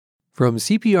From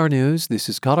CPR News, this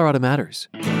is Colorado Matters.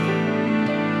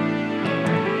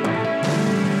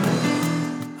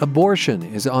 Abortion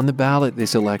is on the ballot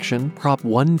this election. Prop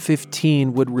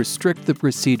 115 would restrict the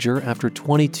procedure after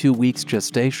 22 weeks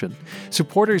gestation.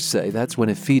 Supporters say that's when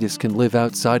a fetus can live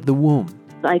outside the womb.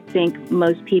 I think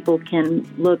most people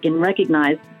can look and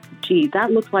recognize, gee,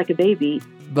 that looks like a baby.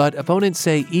 But opponents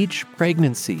say each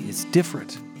pregnancy is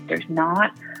different. There's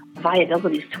not a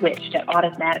viability switch that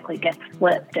automatically gets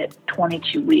flipped at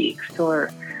 22 weeks or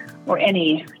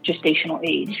any gestational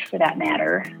age for that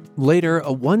matter. Later,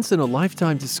 a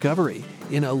once-in-a-lifetime discovery.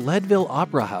 In a Leadville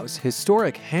Opera House,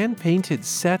 historic hand-painted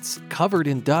sets covered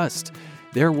in dust.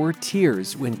 There were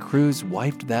tears when crews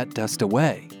wiped that dust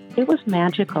away. It was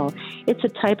magical. It's a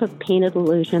type of painted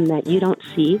illusion that you don't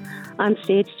see on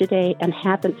stage today and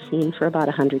haven't seen for about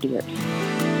 100 years.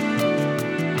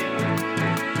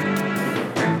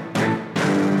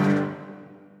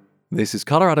 This is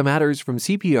Colorado Matters from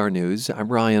CPR News.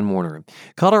 I'm Ryan Warner.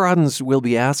 Coloradans will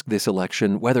be asked this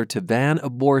election whether to ban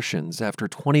abortions after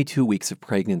 22 weeks of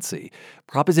pregnancy.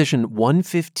 Proposition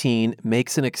 115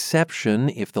 makes an exception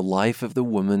if the life of the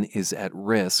woman is at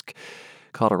risk.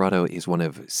 Colorado is one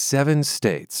of 7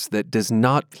 states that does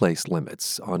not place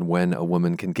limits on when a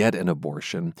woman can get an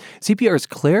abortion. CPR's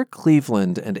Claire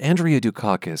Cleveland and Andrea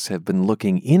Dukakis have been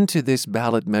looking into this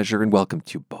ballot measure, and welcome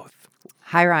to you both.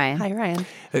 Hi, Ryan. Hi, Ryan.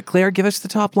 Claire, give us the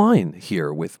top line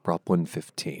here with Prop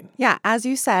 115. Yeah, as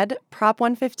you said, Prop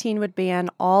 115 would ban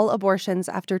all abortions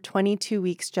after 22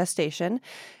 weeks gestation,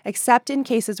 except in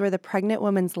cases where the pregnant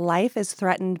woman's life is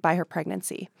threatened by her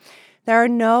pregnancy. There are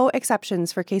no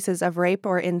exceptions for cases of rape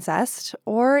or incest,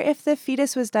 or if the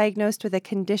fetus was diagnosed with a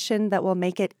condition that will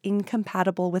make it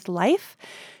incompatible with life.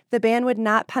 The ban would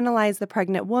not penalize the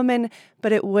pregnant woman,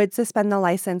 but it would suspend the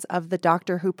license of the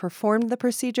doctor who performed the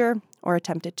procedure or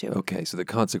attempted to. Okay, so the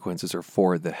consequences are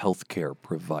for the healthcare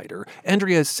provider.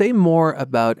 Andrea, say more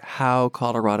about how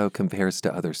Colorado compares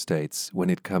to other states when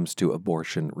it comes to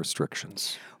abortion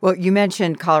restrictions. Well, you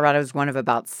mentioned Colorado is one of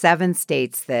about 7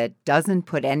 states that doesn't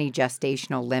put any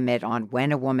gestational limit on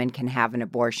when a woman can have an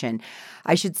abortion.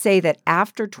 I should say that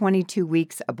after 22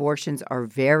 weeks, abortions are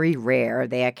very rare.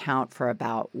 They account for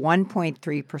about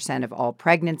 1.3% of all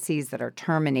pregnancies that are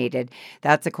terminated.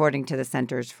 That's according to the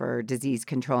Centers for Disease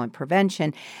Control and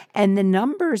Prevention. And the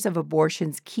numbers of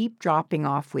abortions keep dropping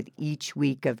off with each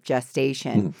week of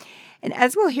gestation. And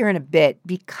as we'll hear in a bit,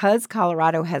 because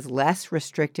Colorado has less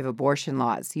restrictive abortion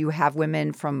laws, you have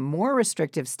women from more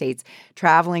restrictive states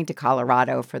traveling to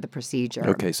Colorado for the procedure.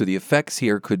 Okay, so the effects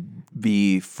here could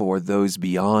be for those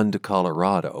beyond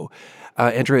Colorado.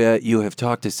 Andrea, you have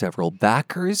talked to several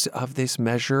backers of this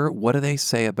measure. What do they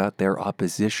say about their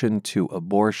opposition to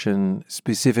abortion,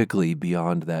 specifically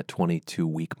beyond that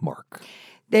 22-week mark?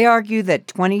 They argue that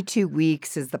 22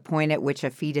 weeks is the point at which a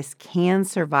fetus can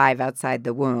survive outside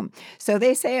the womb. So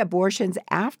they say abortions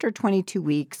after 22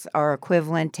 weeks are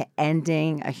equivalent to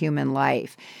ending a human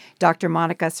life. Dr.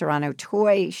 Monica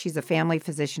Serrano-Toy, she's a family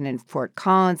physician in Fort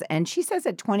Collins, and she says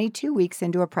at 22 weeks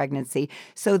into a pregnancy,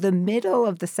 so the middle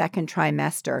of the second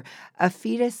trimester, a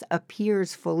fetus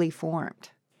appears fully formed.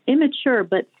 Immature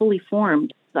but fully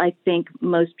formed. I think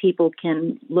most people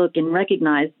can look and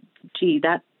recognize, gee,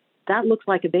 that looks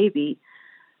like a baby.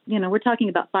 You know, we're talking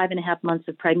about 5.5 months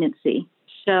of pregnancy.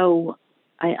 So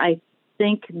I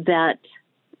think that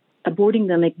aborting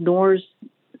them ignores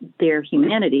their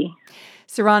humanity.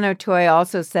 Serrano-Toy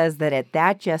also says that at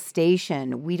that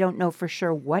gestation, we don't know for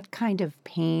sure what kind of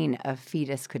pain a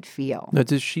fetus could feel. Now,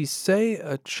 does she say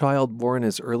a child born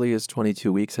as early as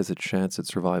 22 weeks has a chance at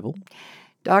survival?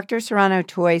 Dr.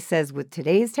 Serrano-Toy says with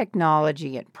today's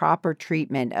technology and proper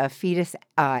treatment, a fetus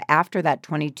after that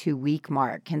 22-week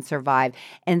mark can survive,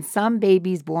 and some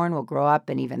babies born will grow up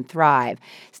and even thrive.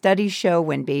 Studies show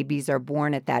when babies are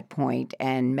born at that point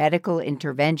and medical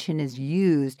intervention is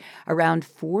used, around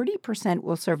 40%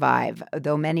 will survive,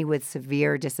 though many with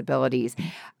severe disabilities.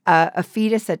 A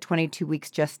fetus at 22 weeks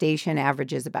gestation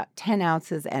averages about 10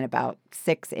 ounces and about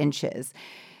 6 inches.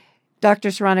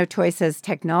 Dr. Serrano-Toy says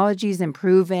technology is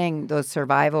improving those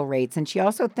survival rates, and she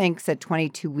also thinks at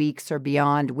 22 weeks or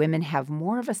beyond, women have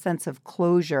more of a sense of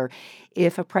closure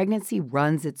if a pregnancy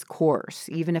runs its course,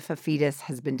 even if a fetus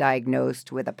has been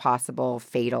diagnosed with a possible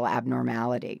fatal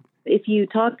abnormality. If you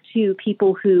talk to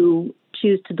people who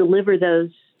choose to deliver those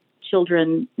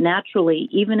children naturally,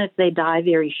 even if they die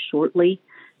very shortly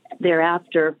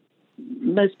thereafter,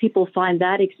 most people find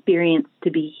that experience to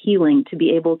be healing, to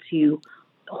be able to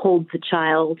hold the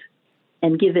child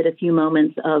and give it a few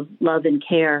moments of love and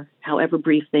care, however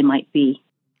brief they might be.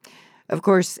 Of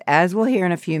course, as we'll hear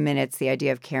in a few minutes, the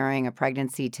idea of carrying a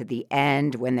pregnancy to the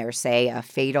end when there's, say, a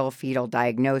fatal fetal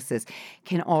diagnosis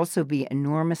can also be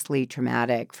enormously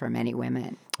traumatic for many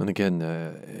women. And again,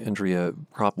 Andrea,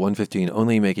 Prop 115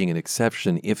 only making an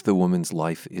exception if the woman's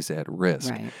life is at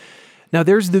risk. Right. Now,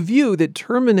 there's the view that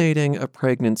terminating a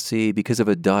pregnancy because of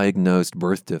a diagnosed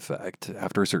birth defect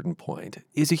after a certain point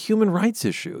is a human rights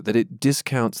issue, that it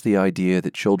discounts the idea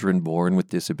that children born with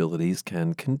disabilities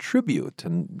can contribute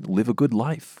and live a good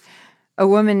life. A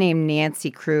woman named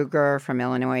Nancy Kruger from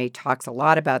Illinois talks a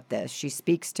lot about this. She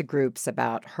speaks to groups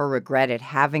about her regret at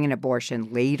having an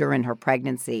abortion later in her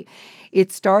pregnancy.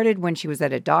 It started when she was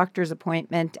at a doctor's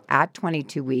appointment at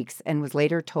 22 weeks and was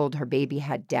later told her baby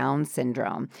had Down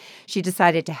syndrome. She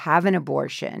decided to have an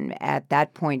abortion. At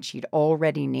that point, she'd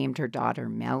already named her daughter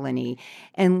Melanie.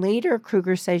 And later,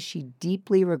 Kruger says she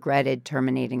deeply regretted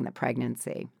terminating the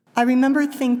pregnancy. I remember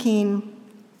thinking,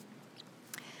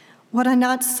 what a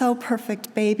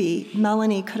not-so-perfect baby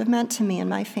Melanie could have meant to me and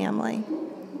my family.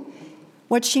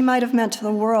 What she might have meant to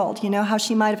the world, how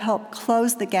she might have helped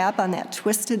close the gap on that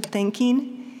twisted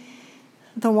thinking,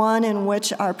 the one in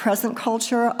which our present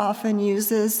culture often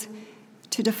uses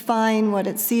to define what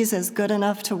it sees as good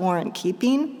enough to warrant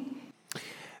keeping.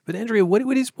 But Andrea, what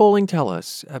does polling tell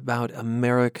us about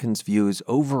Americans' views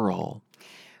overall?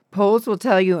 Polls will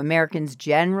tell you Americans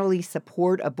generally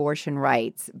support abortion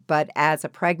rights, but as a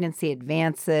pregnancy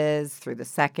advances through the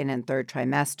second and third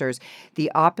trimesters, the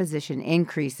opposition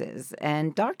increases.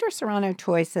 And Dr.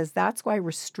 Serrano-Toy says that's why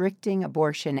restricting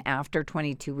abortion after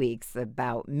 22 weeks,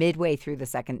 about midway through the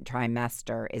second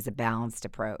trimester, is a balanced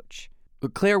approach.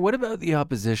 But Claire, what about the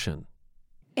opposition?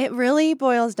 It really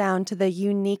boils down to the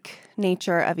unique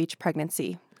nature of each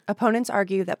pregnancy. Opponents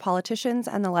argue that politicians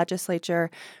and the legislature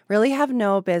really have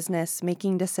no business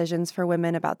making decisions for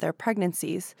women about their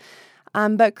pregnancies.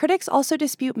 But critics also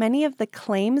dispute many of the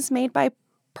claims made by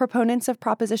proponents of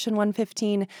Proposition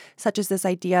 115, such as this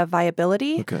idea of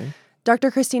viability. Okay.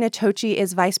 Dr. Christina Tochi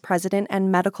is vice president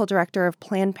and medical director of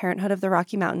Planned Parenthood of the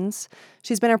Rocky Mountains.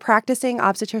 She's been a practicing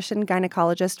obstetrician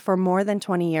gynecologist for more than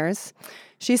 20 years.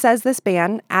 She says this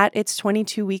ban, at its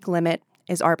 22-week limit,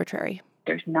 is arbitrary.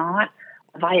 There's not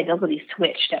a viability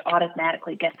switch that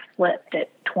automatically gets flipped at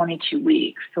 22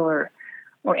 weeks or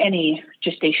any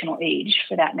gestational age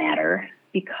for that matter,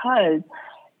 because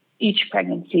each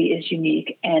pregnancy is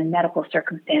unique and medical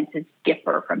circumstances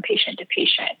differ from patient to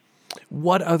patient.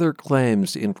 What other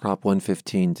claims in Prop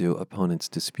 115 do opponents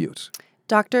dispute?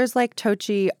 Doctors like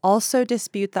Tochi also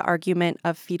dispute the argument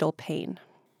of fetal pain.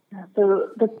 So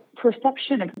the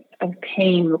perception of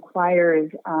pain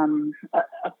requires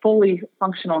a fully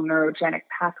functional neurogenic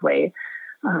pathway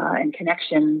and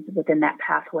connections within that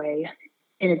pathway,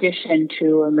 in addition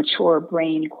to a mature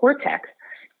brain cortex,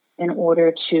 in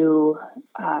order to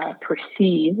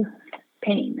perceive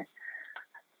pain.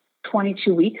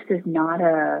 22 weeks is not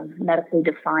a medically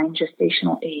defined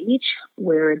gestational age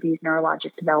where these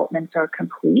neurologic developments are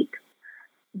complete.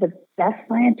 The best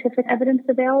scientific evidence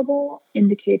available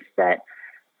indicates that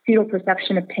fetal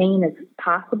perception of pain is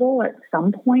possible at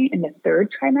some point in the third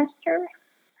trimester,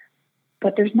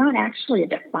 but there's not actually a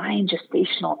defined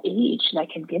gestational age that I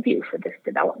can give you for this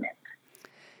development.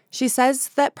 She says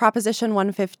that Proposition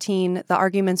 115, the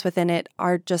arguments within it,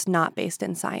 are just not based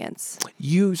in science.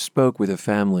 You spoke with a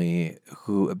family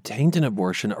who obtained an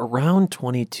abortion around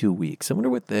 22 weeks. I wonder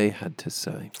what they had to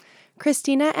say.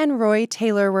 Christina and Roy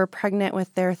Taylor were pregnant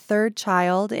with their third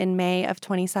child in May of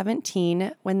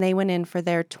 2017 when they went in for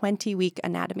their 20-week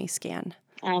anatomy scan.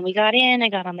 We got in, I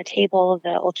got on the table, the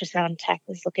ultrasound tech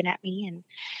was looking at me, and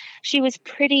she was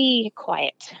pretty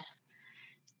quiet.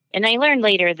 And I learned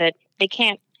later that they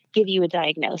can't give you a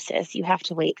diagnosis. You have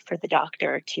to wait for the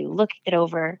doctor to look it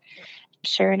over.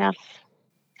 Sure enough,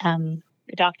 the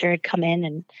doctor had come in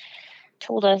and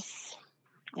told us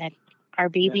that our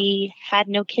baby had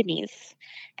no kidneys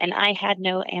and I had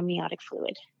no amniotic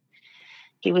fluid.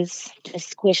 He was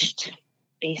just squished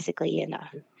basically in a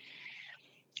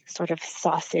sort of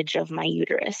sausage of my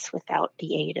uterus without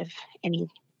the aid of any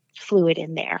fluid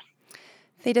in there.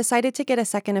 They decided to get a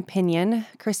second opinion.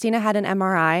 Christina had an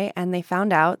MRI, and they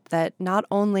found out that not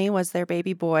only was their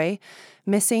baby boy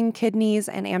missing kidneys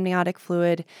and amniotic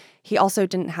fluid, he also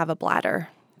didn't have a bladder.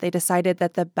 They decided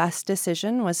that the best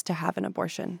decision was to have an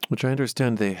abortion. Which I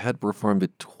understand they had performed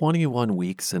at 21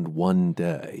 weeks and 1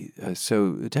 day.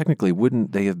 So technically,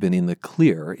 wouldn't they have been in the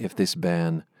clear if this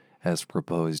ban, as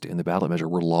proposed in the ballot measure,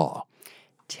 were law?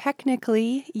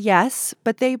 Technically, yes,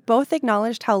 but they both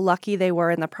acknowledged how lucky they were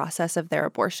in the process of their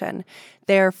abortion.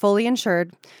 They're fully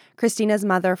insured. Christina's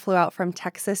mother flew out from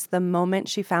Texas the moment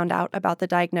she found out about the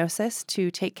diagnosis to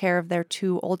take care of their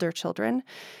 2 older children,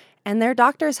 and their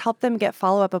doctors helped them get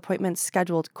follow-up appointments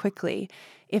scheduled quickly.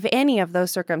 If any of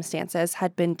those circumstances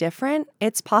had been different,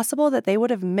 it's possible that they would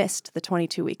have missed the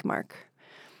 22-week mark.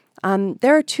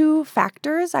 There are 2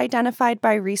 factors identified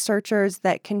by researchers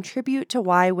that contribute to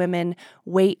why women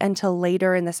wait until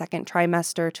later in the second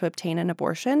trimester to obtain an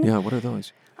abortion. Yeah, what are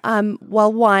those?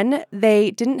 Well, one, they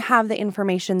didn't have the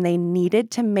information they needed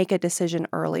to make a decision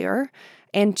earlier.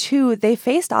 And 2, they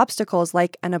faced obstacles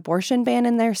like an abortion ban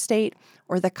in their state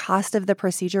or the cost of the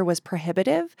procedure was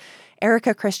prohibitive.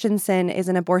 Erica Christensen is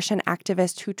an abortion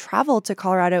activist who traveled to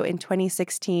Colorado in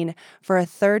 2016 for a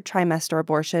 3rd trimester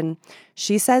abortion.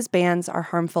 She says bans are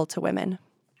harmful to women.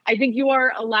 I think you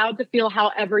are allowed to feel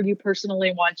however you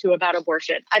personally want to about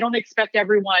abortion. I don't expect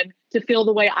everyone to feel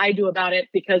the way I do about it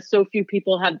because so few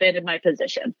people have been in my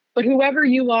position. But whoever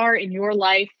you are in your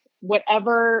life,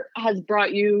 whatever has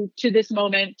brought you to this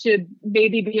moment to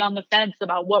maybe be on the fence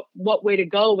about what way to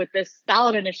go with this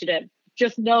ballot initiative,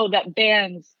 just know that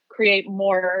bans create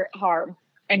more harm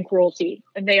and cruelty,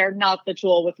 and they are not the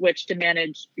tool with which to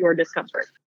manage your discomfort.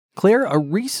 Claire, a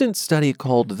recent study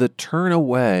called The Turn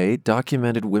Away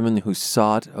documented women who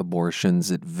sought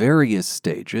abortions at various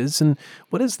stages. And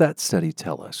what does that study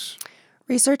tell us?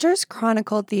 Researchers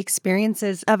chronicled the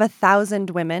experiences of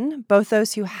 1,000 women, both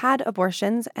those who had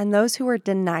abortions and those who were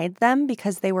denied them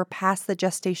because they were past the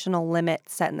gestational limit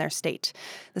set in their state.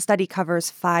 The study covers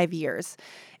 5 years.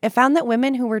 It found that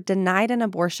women who were denied an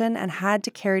abortion and had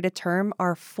to carry to term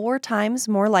are 4 times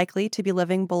more likely to be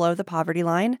living below the poverty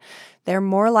line. They're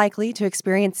more likely to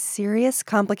experience serious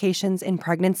complications in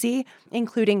pregnancy,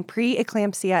 including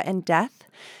preeclampsia and death.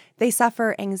 They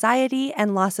suffer anxiety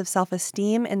and loss of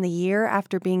self-esteem in the year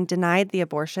after being denied the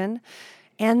abortion,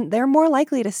 and they're more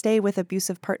likely to stay with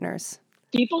abusive partners.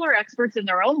 People are experts in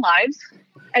their own lives,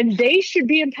 and they should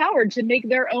be empowered to make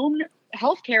their own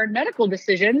healthcare and medical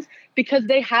decisions because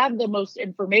they have the most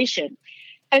information.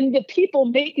 And the people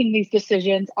making these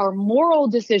decisions are moral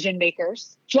decision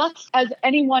makers, just as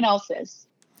anyone else is.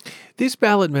 This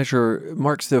ballot measure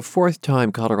marks the 4th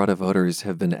time Colorado voters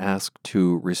have been asked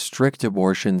to restrict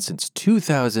abortion since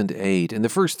 2008, and the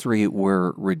first 3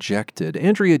 were rejected.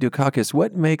 Andrea Dukakis,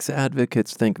 what makes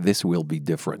advocates think this will be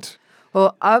different?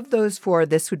 Well, of those 4,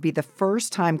 this would be the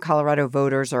first time Colorado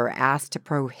voters are asked to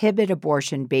prohibit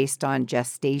abortion based on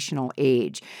gestational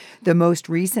age. The most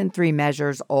recent 3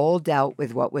 measures all dealt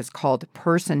with what was called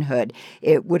personhood.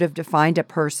 It would have defined a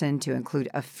person to include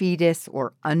a fetus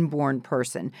or unborn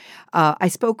person. I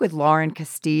spoke with Lauren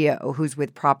Castillo, who's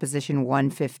with Proposition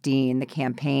 115, the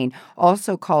campaign,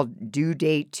 also called Due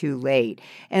Date Too Late.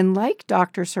 And like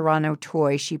Dr.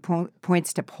 Serrano-Toy, she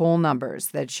points to poll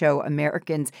numbers that show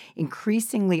Americans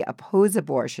increasingly oppose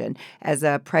abortion as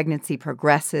a pregnancy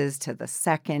progresses to the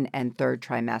 2nd and 3rd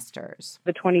trimesters.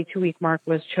 The 22-week mark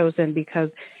was chosen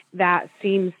because that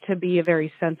seems to be a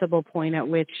very sensible point at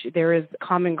which there is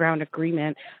common ground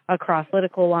agreement across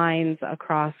political lines,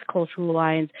 across cultural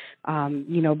lines,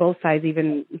 both sides,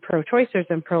 even pro-choicers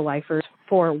and pro-lifers,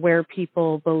 for where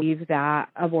people believe that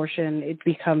abortion it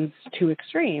becomes too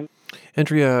extreme.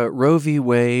 Andrea, Roe v.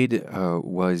 Wade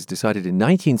was decided in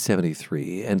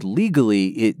 1973, and legally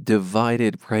it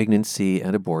divided pregnancy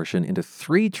and abortion into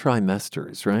 3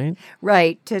 trimesters, right?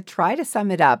 Right. To try to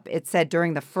sum it up, it said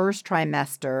during the first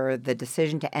trimester, the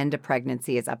decision to end a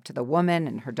pregnancy is up to the woman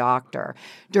and her doctor.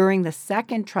 During the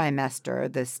second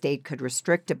trimester, the state could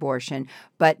restrict abortion,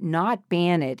 but not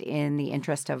ban it in the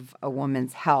interest of a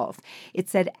woman's health. It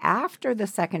said after the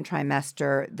second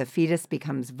trimester, the fetus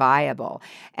becomes viable,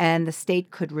 and the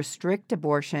state could restrict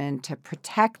abortion to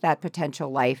protect that potential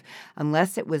life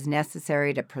unless it was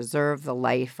necessary to preserve the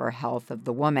life or health of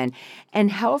the woman.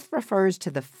 And health refers to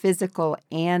the physical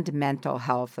and mental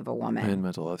health of a woman. And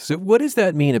mental health. So what does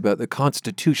that mean about the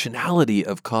constitutionality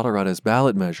of Colorado's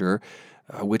ballot measure,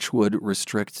 which would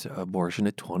restrict abortion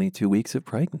at 22 weeks of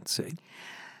pregnancy?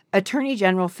 Attorney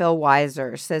General Phil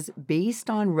Weiser says based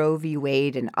on Roe v.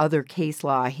 Wade and other case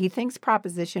law, he thinks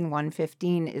Proposition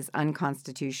 115 is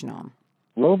unconstitutional.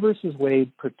 Roe versus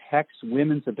Wade protects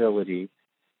women's ability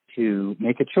to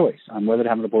make a choice on whether to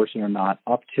have an abortion or not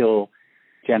up till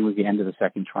generally the end of the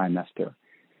second trimester.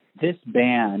 This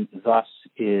ban thus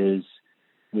is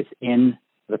within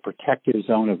the protective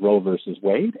zone of Roe versus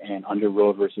Wade, and under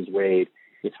Roe versus Wade,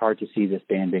 it's hard to see this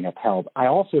ban being upheld. I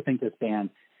also think this ban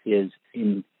is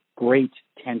in great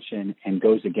tension and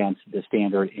goes against the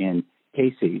standard in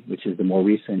Casey, which is the more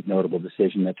recent notable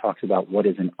decision that talks about what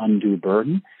is an undue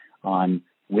burden on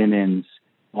women's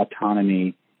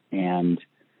autonomy and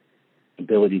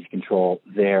ability to control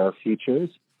their futures.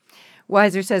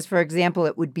 Weiser says, for example,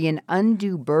 it would be an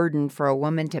undue burden for a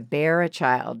woman to bear a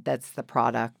child that's the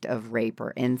product of rape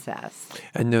or incest.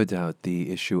 And no doubt the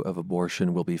issue of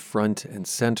abortion will be front and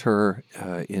center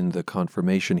in the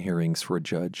confirmation hearings for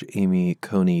Judge Amy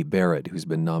Coney Barrett, who's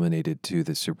been nominated to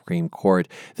the Supreme Court.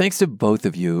 Thanks to both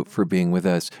of you for being with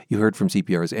us. You heard from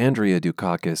CPR's Andrea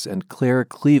Dukakis and Claire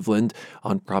Cleveland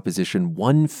on Proposition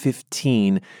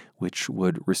 115, which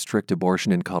would restrict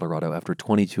abortion in Colorado after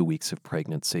 22 weeks of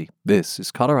pregnancy. This is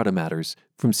Colorado Matters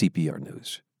from CPR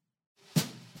News.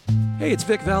 Hey, it's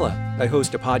Vic Vella. I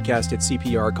host a podcast at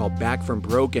CPR called Back from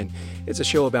Broken. It's a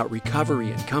show about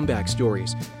recovery and comeback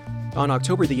stories. On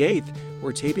October the 8th,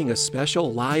 we're taping a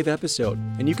special live episode,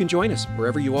 and you can join us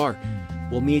wherever you are.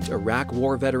 We'll meet Iraq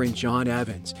War veteran John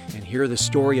Evans and hear the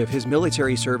story of his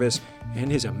military service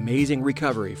and his amazing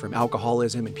recovery from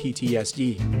alcoholism and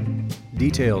PTSD.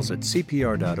 Details at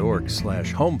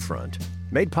cpr.org/homefront.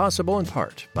 Made possible in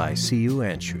part by CU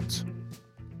Anschutz.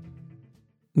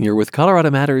 You're with Colorado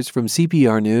Matters from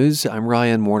CPR News. I'm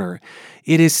Ryan Warner.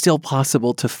 It is still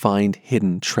possible to find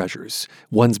hidden treasures.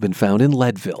 One's been found in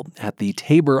Leadville at the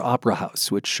Tabor Opera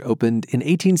House, which opened in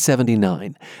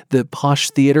 1879. The posh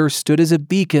theater stood as a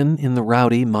beacon in the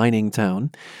rowdy mining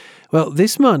town. Well,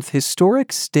 this month,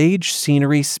 historic stage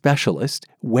scenery specialist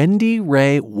Wendy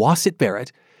Ray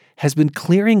Wassett-Barrett has been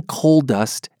clearing coal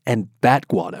dust and bat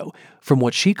guano from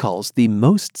what she calls the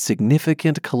most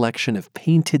significant collection of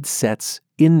painted sets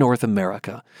in North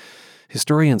America.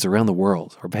 Historians around the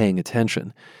world are paying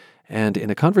attention. And in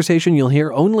a conversation you'll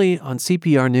hear only on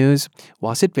CPR News,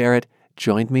 Wassett-Barrett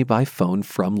joined me by phone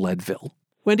from Leadville.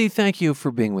 Wendy, thank you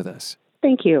for being with us.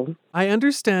 Thank you. I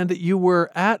understand that you were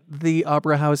at the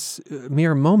Opera House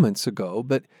mere moments ago,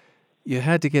 but you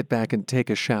had to get back and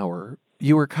take a shower.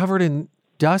 You were covered in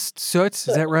dust, soot, is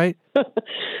that right?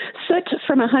 Soot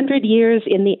from 100 years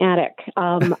in the attic.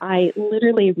 I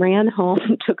literally ran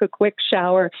home, took a quick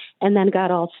shower, and then got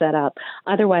all set up.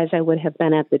 Otherwise, I would have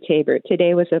been at the Tabor.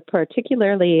 Today was a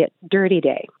particularly dirty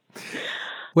day.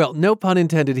 Well, no pun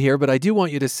intended here, but I do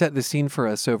want you to set the scene for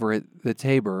us over at the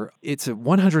Tabor. It's a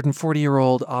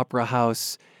 140-year-old opera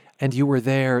house, and you were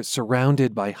there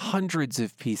surrounded by hundreds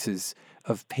of pieces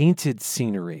of painted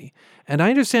scenery. And I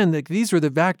understand that these were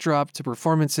the backdrop to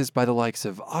performances by the likes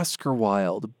of Oscar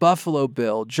Wilde, Buffalo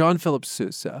Bill, John Philip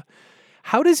Sousa.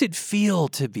 How does it feel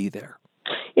to be there?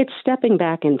 It's stepping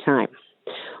back in time.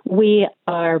 We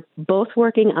are both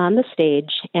working on the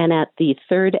stage and at the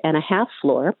 3rd and a half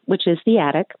floor, which is the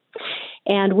attic.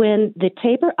 And when the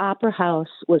Tabor Opera House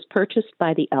was purchased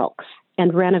by the Elks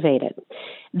and renovated,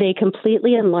 they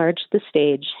completely enlarged the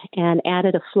stage and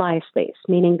added a fly space,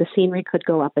 meaning the scenery could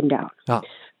go up and down. Ah.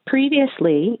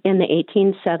 Previously, in the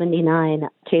 1879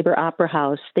 Tabor Opera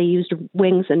House, they used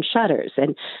wings and shutters.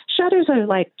 And shutters are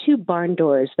like two barn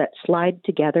doors that slide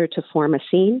together to form a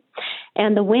scene.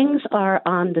 And the wings are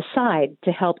on the side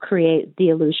to help create the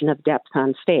illusion of depth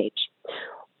on stage.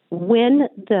 When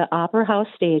the Opera House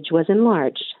stage was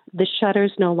enlarged, the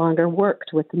shutters no longer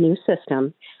worked with the new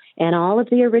system, and all of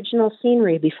the original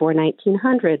scenery before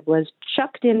 1900 was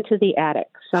chucked into the attic,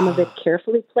 some of it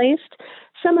carefully placed,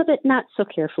 some of it not so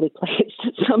carefully placed,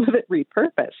 some of it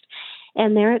repurposed.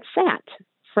 And there it sat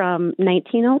from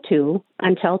 1902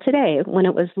 until today, when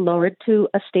it was lowered to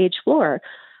a stage floor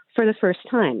for the first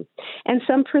time. And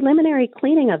some preliminary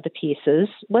cleaning of the pieces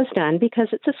was done because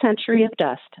it's a century of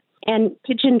dust and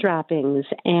pigeon droppings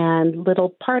and little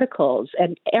particles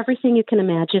and everything you can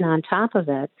imagine on top of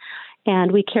it.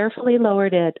 And we carefully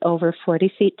lowered it over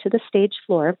 40 feet to the stage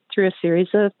floor through a series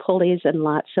of pulleys and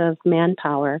lots of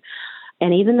manpower.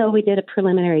 And even though we did a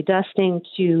preliminary dusting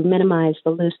to minimize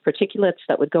the loose particulates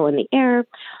that would go in the air,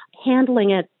 handling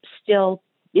it still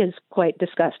is quite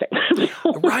disgusting.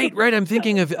 Right. I'm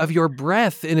thinking of your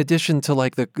breath in addition to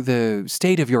like the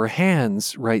state of your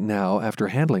hands right now after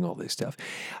handling all this stuff.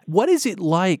 What is it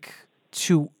like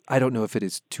to, I don't know if it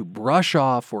is to brush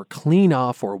off or clean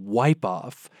off or wipe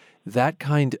off that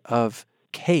kind of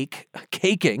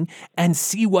caking and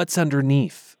see what's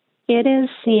underneath? It is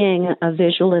seeing a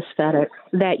visual aesthetic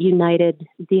that united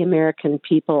the American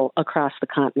people across the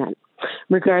continent,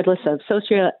 regardless of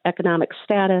socioeconomic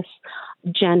status,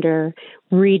 gender,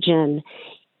 region.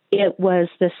 It was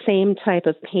the same type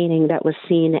of painting that was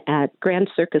seen at Grand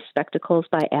Circus Spectacles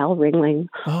by Al Ringling,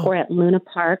 or at Luna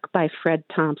Park by Fred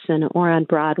Thompson, or on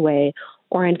Broadway,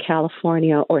 or in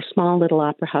California, or small little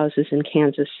opera houses in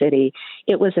Kansas City.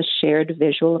 It was a shared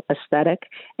visual aesthetic,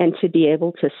 and to be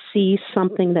able to see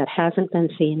something that hasn't been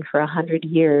seen for 100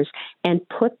 years and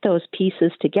put those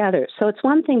pieces together. So it's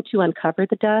one thing to uncover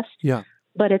the dust,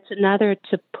 but it's another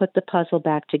to put the puzzle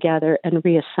back together and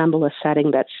reassemble a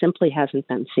setting that simply hasn't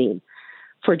been seen.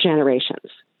 for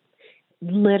generations.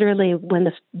 Literally, when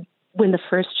the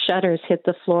first shutters hit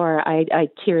the floor, I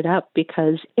teared up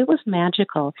because it was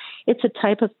magical. It's a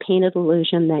type of painted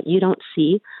illusion that you don't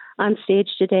see on stage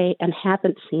today and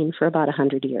haven't seen for about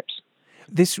 100 years.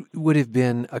 This would have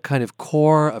been a kind of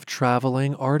core of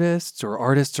traveling artists or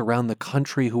artists around the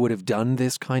country who would have done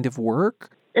this kind of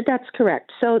work? That's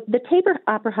correct. So the Tabor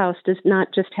Opera House does not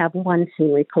just have one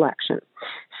scenery collection.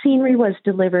 Scenery was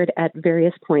delivered at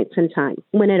various points in time.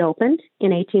 When it opened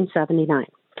in 1879.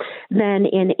 Then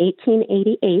in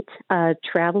 1888, a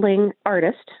traveling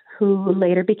artist who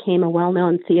later became a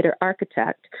well-known theater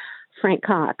architect, Frank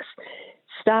Cox,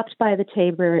 stopped by the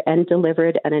Tabor and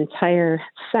delivered an entire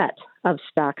set of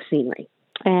stock scenery.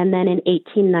 And then in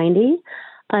 1890,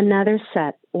 another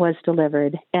set was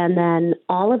delivered. And then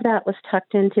all of that was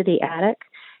tucked into the attic.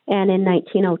 And in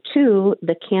 1902,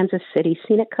 the Kansas City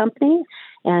Scenic Company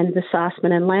and the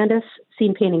Sossman and Landis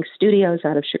Scene Painting Studios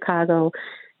out of Chicago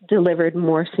delivered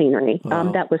more scenery.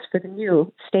 That was for the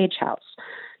new stage house.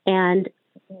 And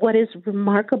what is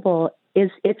remarkable is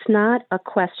it's not a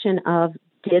question of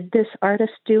did this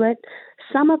artist do it?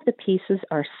 Some of the pieces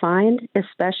are signed,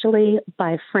 especially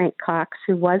by Frank Cox,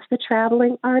 who was the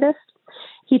traveling artist.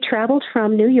 He traveled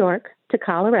from New York to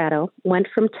Colorado, went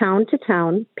from town to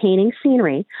town painting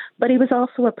scenery, but he was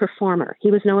also a performer.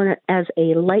 He was known as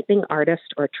a lightning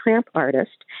artist or tramp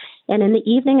artist. And in the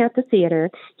evening at the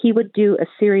theater, he would do a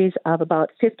series of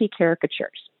about 50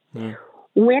 caricatures. Mm.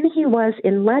 When he was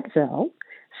in Leadville,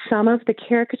 some of the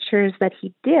caricatures that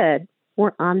he did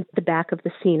were on the back of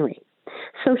the scenery.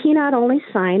 So he not only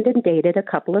signed and dated a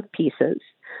couple of pieces,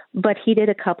 but he did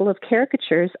a couple of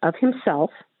caricatures of himself.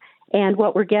 And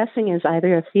what we're guessing is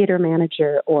either a theater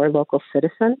manager or a local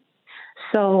citizen.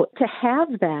 So to have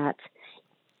that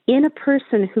in a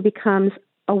person who becomes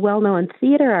a well-known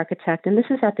theater architect, and this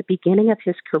is at the beginning of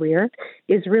his career,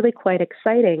 is really quite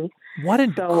exciting. What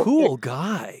a cool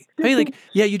guy. I mean,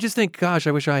 you just think, gosh,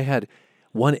 I wish I had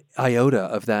one iota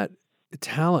of that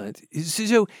talent.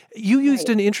 So you used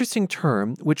an interesting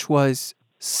term, which was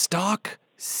stock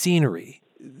scenery.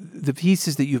 The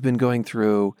pieces that you've been going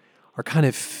through are kind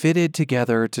of fitted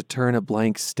together to turn a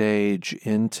blank stage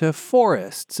into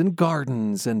forests and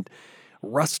gardens and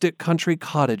rustic country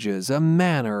cottages, a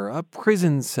manor, a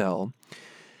prison cell.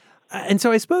 And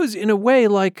so I suppose in a way,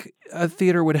 like a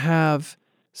theater would have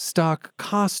stock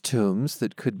costumes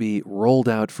that could be rolled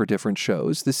out for different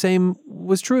shows, the same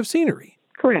was true of scenery.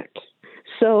 Correct.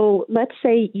 So let's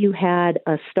say you had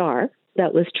a star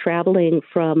that was traveling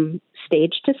from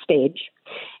stage to stage.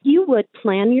 You would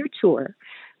plan your tour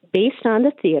based on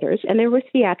the theaters, and there were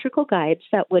theatrical guides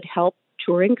that would help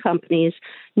touring companies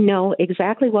know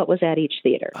exactly what was at each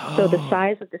theater. Oh. So the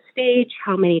size of the stage,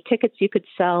 how many tickets you could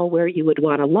sell, where you would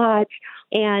want to lodge,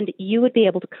 and you would be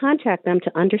able to contact them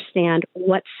to understand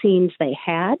what scenes they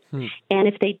had. And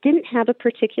if they didn't have a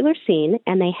particular scene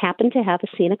and they happened to have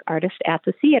a scenic artist at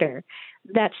the theater,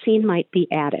 that scene might be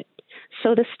added.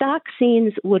 So the stock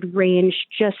scenes would range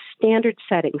just standard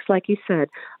settings, like you said,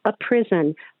 a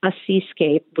prison, a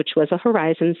seascape, which was a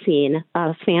horizon scene,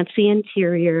 a fancy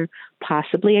interior,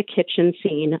 possibly a kitchen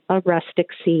scene, a rustic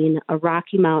scene, a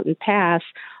Rocky Mountain pass,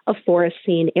 a forest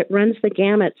scene. It runs the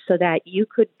gamut so that you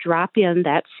could drop in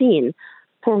that scene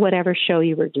for whatever show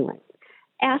you were doing.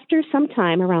 After some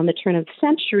time around the turn of the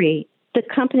century, the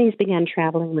companies began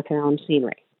traveling with their own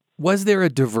scenery. Was there a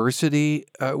diversity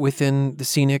within the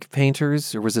scenic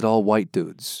painters, or was it all white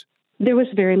dudes? There was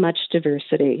very much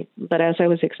diversity. But as I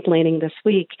was explaining this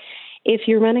week, if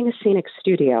you're running a scenic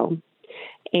studio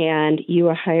and you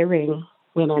are hiring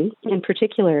women in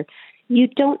particular, you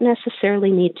don't necessarily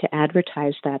need to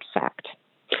advertise that fact.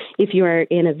 If you are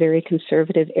in a very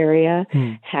conservative area,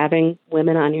 having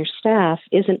women on your staff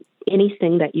isn't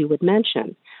anything that you would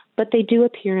mention, but they do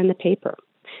appear in the paper.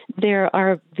 There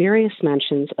are various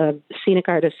mentions of scenic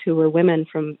artists who were women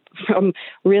from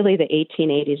really the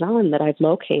 1880s on that I've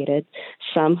located,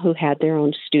 some who had their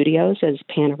own studios as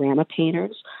panorama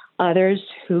painters, others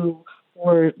who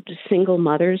were single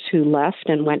mothers who left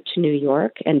and went to New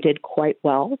York and did quite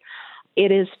well.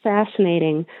 It is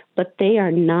fascinating, but they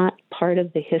are not part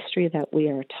of the history that we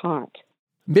are taught.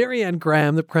 Mary Ann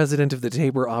Graham, the president of the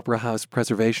Tabor Opera House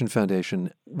Preservation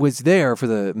Foundation, was there for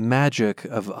the magic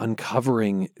of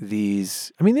uncovering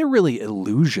these, I mean, they're really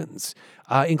illusions,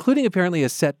 including apparently a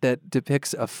set that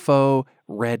depicts a faux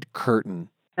red curtain.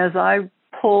 As I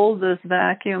pulled this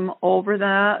vacuum over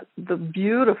that, the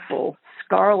beautiful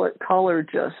scarlet color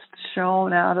just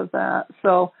shone out of that.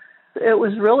 So it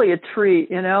was really a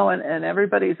treat, you know, and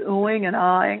everybody's oohing and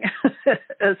eyeing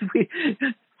as we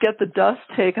get the dust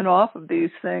taken off of these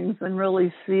things and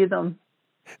really see them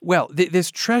Well,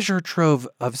 this treasure trove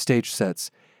of stage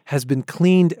sets has been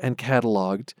cleaned and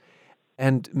cataloged,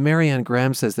 and Marianne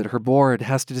Graham says that her board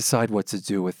has to decide what to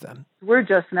do with them. We're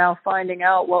just now finding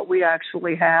out what we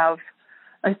actually have.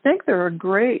 I think they're a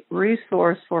great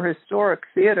resource for historic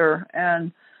theater,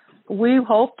 and we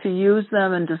hope to use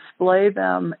them and display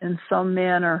them in some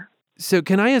manner. So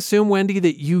can I assume, Wendy,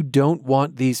 that you don't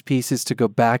want these pieces to go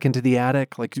back into the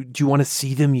attic? Like, do you want to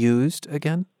see them used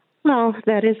again? Well,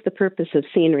 that is the purpose of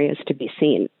scenery, is to be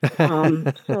seen.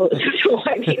 So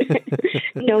I mean,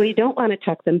 no, you don't want to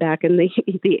tuck them back in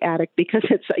the attic because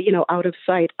it's, out of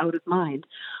sight, out of mind.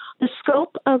 The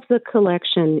scope of the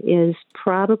collection is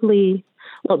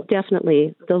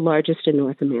definitely the largest in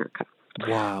North America.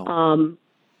 Wow.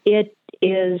 It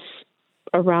is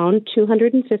around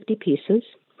 250 pieces,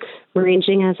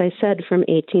 ranging, as I said, from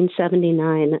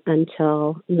 1879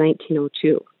 until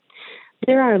 1902.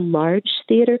 There are large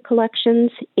theater collections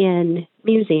in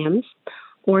museums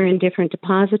or in different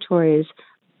depositories,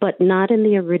 but not in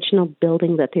the original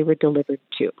building that they were delivered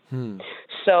to.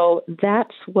 So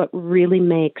that's what really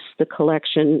makes the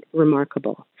collection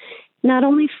remarkable, not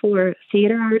only for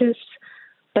theater artists,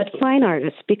 but fine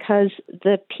artists, because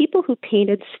the people who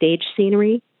painted stage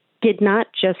scenery did not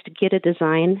just get a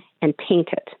design and paint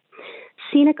it.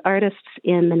 Scenic artists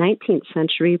in the 19th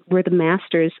century were the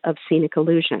masters of scenic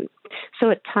illusion. So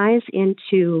it ties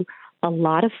into a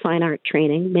lot of fine art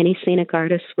training. Many scenic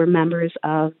artists were members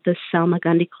of the Selma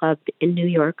Gundy Club in New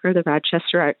York or the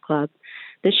Rochester Art Club,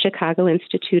 the Chicago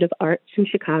Institute of Arts in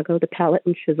Chicago, the Palette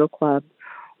and Chisel Club,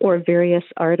 or various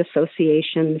art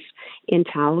associations in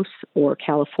Taos or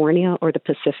California or the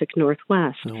Pacific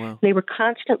Northwest. Oh, wow. They were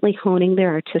constantly honing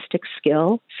their artistic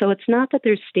skill. So it's not that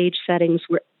their stage settings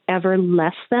were ever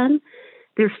less than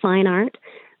their fine art.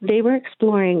 They were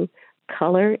exploring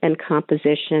color and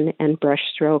composition and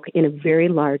brushstroke in a very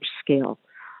large scale.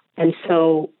 And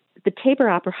so the Tabor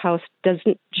Opera House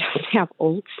doesn't just have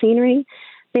old scenery.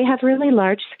 They have really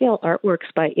large-scale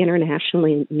artworks by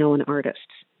internationally known artists.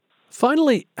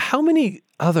 Finally, how many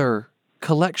other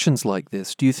collections like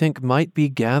this do you think might be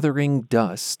gathering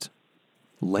dust,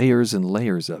 layers and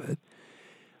layers of it,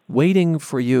 waiting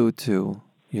for you to,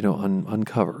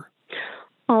 uncover?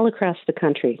 All across the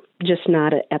country, just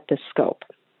not at this scope.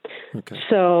 Okay.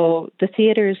 So the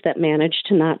theaters that managed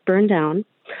to not burn down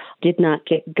did not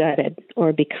get gutted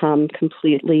or become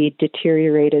completely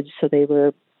deteriorated, so they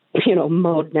were,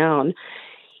 mowed down.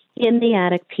 In the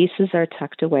attic, pieces are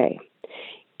tucked away.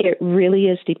 It really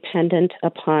is dependent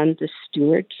upon the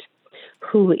stewards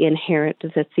who inherit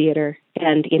the theater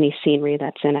and any scenery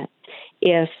that's in it.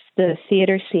 If the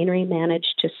theater scenery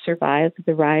managed to survive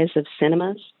the rise of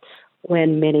cinemas,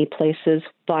 when many places,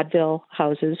 vaudeville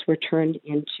houses, were turned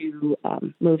into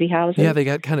movie houses. Yeah, they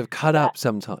got kind of cut up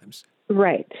sometimes.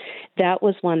 Right. That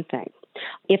was one thing.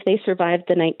 If they survived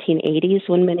the 1980s,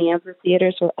 when many of the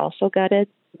theaters were also gutted,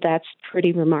 that's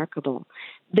pretty remarkable.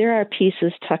 There are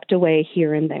pieces tucked away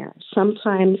here and there,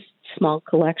 sometimes small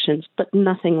collections, but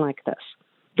nothing like this.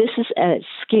 This is a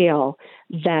scale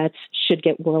that should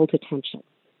get world attention.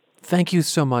 Thank you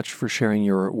so much for sharing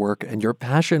your work and your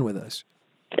passion with us.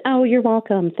 Oh, you're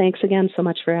welcome. Thanks again so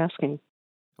much for asking.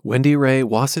 Wendy Ray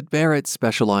Wassett-Barrett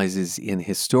specializes in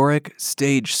historic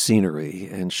stage scenery,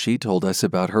 and she told us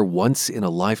about her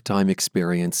once-in-a-lifetime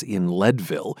experience in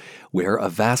Leadville, where a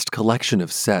vast collection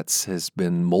of sets has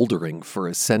been moldering for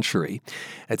a century.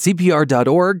 At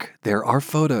CPR.org, there are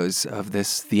photos of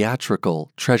this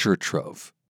theatrical treasure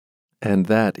trove. And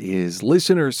that is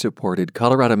listener-supported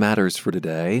Colorado Matters for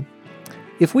today.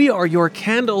 If we are your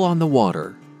candle on the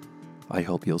water, I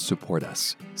hope you'll support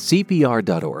us.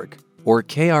 CPR.org or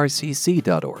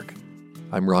KRCC.org.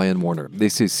 I'm Ryan Warner.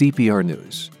 This is CPR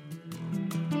News.